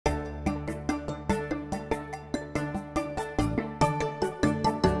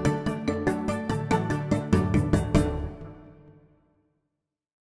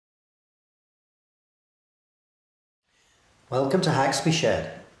Welcome to Haxby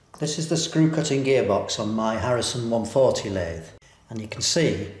Shed. This is the screw cutting gearbox on my Harrison 140 lathe, and you can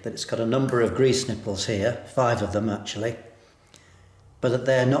see that it's got a number of grease nipples here, 5 of them actually, but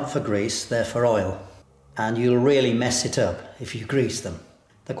they're not for grease, they're for oil, and you'll really mess it up if you grease them.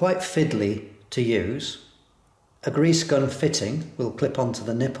 They're quite fiddly to use. A grease gun fitting will clip onto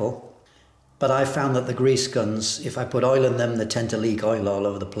the nipple, but I found that the grease guns, if I put oil in them, they tend to leak oil all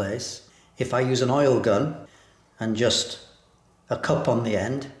over the place. If I use an oil gun and just a cup on the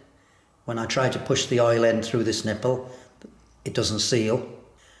end, when I try to push the oil end through this nipple, it doesn't seal.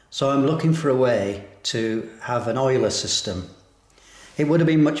 So I'm looking for a way to have an oiler system. It would have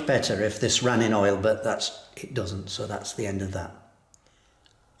been much better if this ran in oil, but it doesn't, so that's the end of that.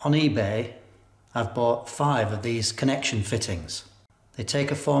 On eBay, I've bought 5 of these connection fittings. They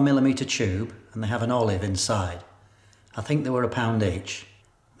take a 4mm tube and they have an olive inside. I think they were £1 each.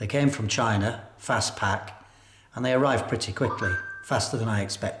 They came from China, fast pack, and they arrived pretty quickly, faster than I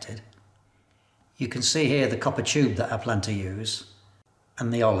expected. You can see here the copper tube that I plan to use,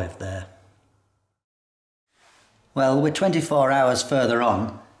 and the olive there. Well, we're 24 hours further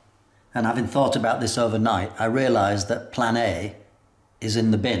on, and having thought about this overnight, I realised that plan A is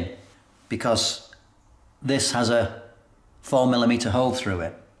in the bin, because this has a 4mm hole through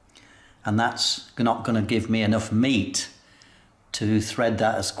it, and that's not going to give me enough meat to thread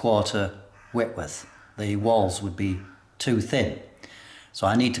that as quarter Whitworth. The walls would be too thin, so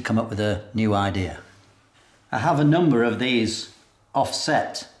I need to come up with a new idea. I have a number of these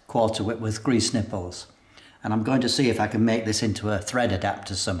offset quarter Whitworth grease nipples, and I'm going to see if I can make this into a thread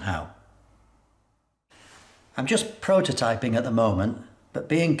adapter somehow. I'm just prototyping at the moment, but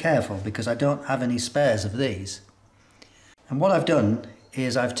being careful because I don't have any spares of these. And what I've done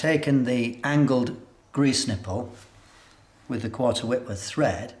is I've taken the angled grease nipple with the quarter Whitworth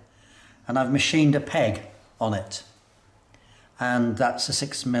thread, and I've machined a peg on it, and that's a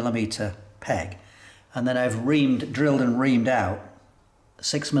 6mm peg, and then I've drilled and reamed out a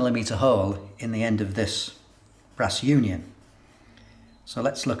 6mm hole in the end of this brass union. So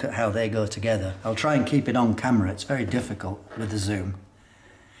let's look at how they go together. I'll try and keep it on camera, it's very difficult with the zoom.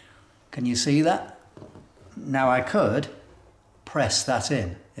 Can you see that? Now I could press that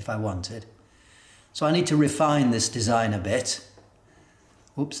in if I wanted. So I need to refine this design a bit.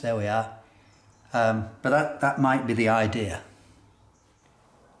 Oops, there we are. But that might be the idea.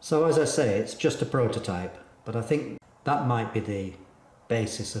 So as I say, it's just a prototype, but I think that might be the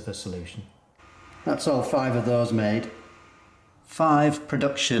basis of a solution. That's all 5 of those made. 5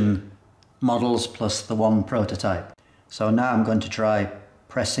 production models plus the 1 prototype. So now I'm going to try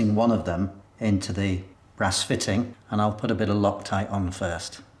pressing one of them into the brass fitting, and I'll put a bit of Loctite on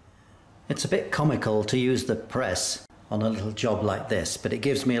first. It's a bit comical to use the press on a little job like this, but it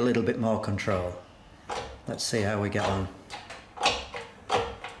gives me a little bit more control. Let's see how we get on.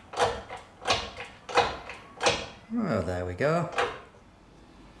 Oh, there we go.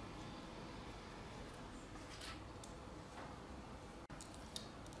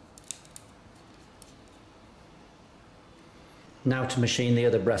 Now to machine the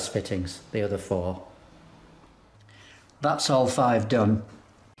other brass fittings, the other 4. That's all 5 done,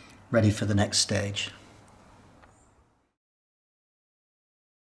 ready for the next stage.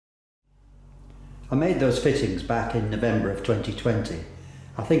 I made those fittings back in November of 2020.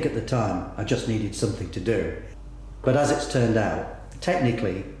 I think at the time I just needed something to do. But as it's turned out,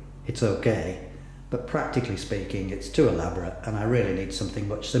 technically it's okay, but practically speaking it's too elaborate and I really need something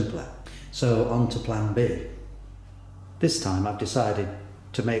much simpler. So on to plan B. This time I've decided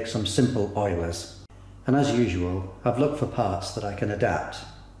to make some simple oilers. And as usual, I've looked for parts that I can adapt.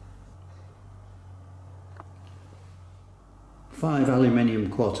 5 aluminium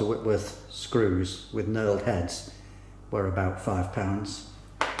quarter Whitworth screws with knurled heads were about £5,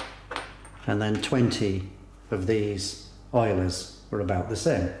 and then 20 of these oilers were about the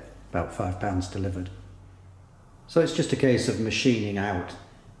same, about £5 delivered. So it's just a case of machining out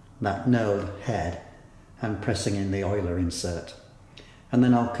that knurled head and pressing in the oiler insert, and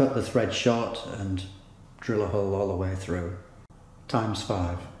then I'll cut the thread short and drill a hole all the way through, times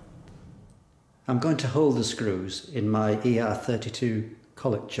 5. I'm going to hold the screws in my ER32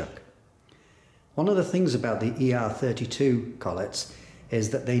 collet chuck. One of the things about the ER32 collets is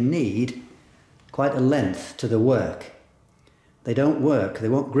that they need quite a length to the work. They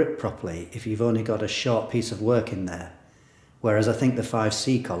won't grip properly if you've only got a short piece of work in there, whereas I think the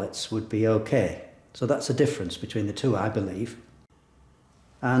 5C collets would be okay. So that's a difference between the 2, I believe.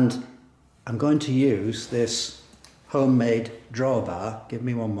 And I'm going to use this homemade drawbar. Give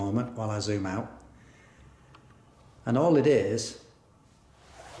me one moment while I zoom out. And all it is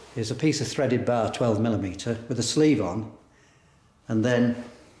a piece of threaded bar 12mm with a sleeve on and then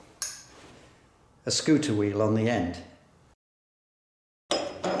a scooter wheel on the end.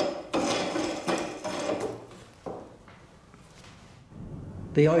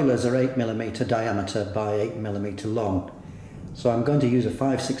 The oilers are 8mm diameter by 8mm long, so I'm going to use a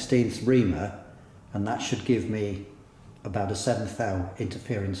 5/16 reamer, and that should give me about a 1/7 thou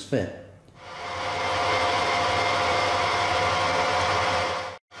interference fit.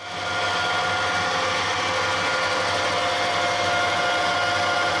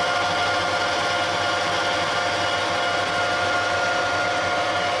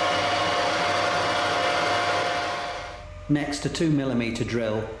 Next, a 2mm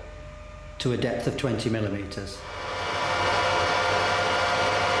drill to a depth of 20mm.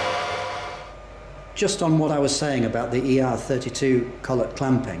 Just on what I was saying about the ER32 collet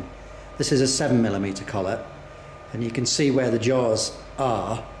clamping, this is a 7mm collet, and you can see where the jaws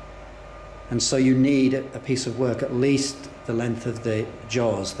are, and so you need a piece of work at least the length of the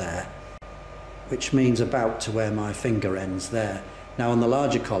jaws there, which means about to where my finger ends there. Now on the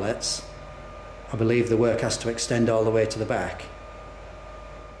larger collets, I believe the work has to extend all the way to the back.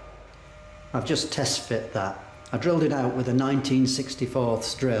 I've just test fit that. I drilled it out with a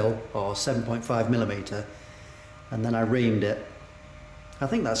 19/64 drill, or 7.5mm, and then I reamed it. I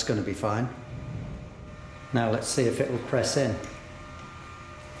think that's going to be fine. Now let's see if it will press in.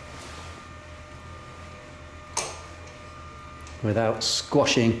 Without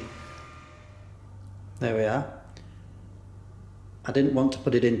squashing. There we are. I didn't want to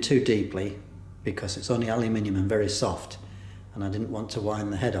put it in too deeply, because it's only aluminium and very soft, and I didn't want to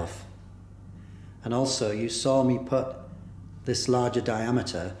wind the head off. And also you saw me put this larger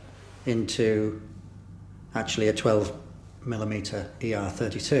diameter into actually a 12mm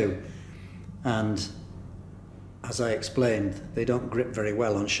ER32, and as I explained, they don't grip very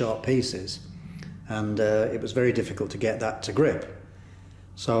well on short pieces, and it was very difficult to get that to grip.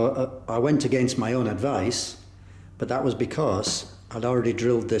 So I went against my own advice, but that was because I'd already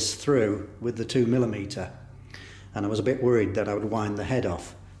drilled this through with the 2mm, and I was a bit worried that I would wind the head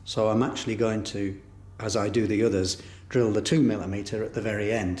off. So I'm actually going to, as I do the others, drill the 2mm at the very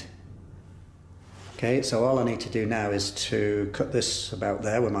end. Okay, so all I need to do now is to cut this about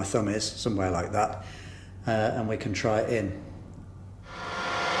there where my thumb is, somewhere like that, and we can try it in.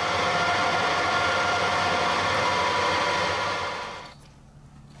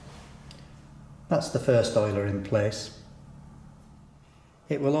 That's the first oiler in place.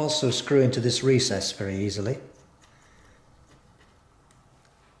 It will also screw into this recess very easily.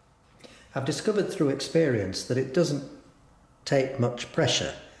 I've discovered through experience that it doesn't take much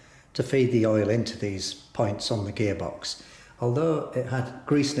pressure to feed the oil into these points on the gearbox, although it had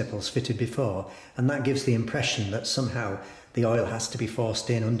grease nipples fitted before, and that gives the impression that somehow the oil has to be forced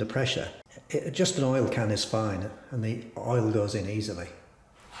in under pressure. Just an oil can is fine, and the oil goes in easily.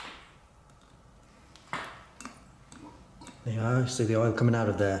 There you are, see the oil coming out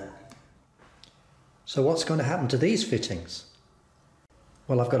of there. So what's going to happen to these fittings?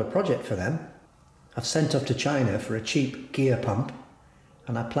 Well, I've got a project for them. I've sent off to China for a cheap gear pump,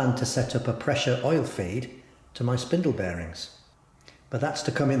 and I plan to set up a pressure oil feed to my spindle bearings. But that's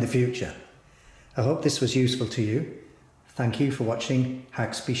to come in the future. I hope this was useful to you. Thank you for watching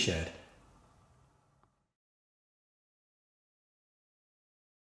Hags Be Shared.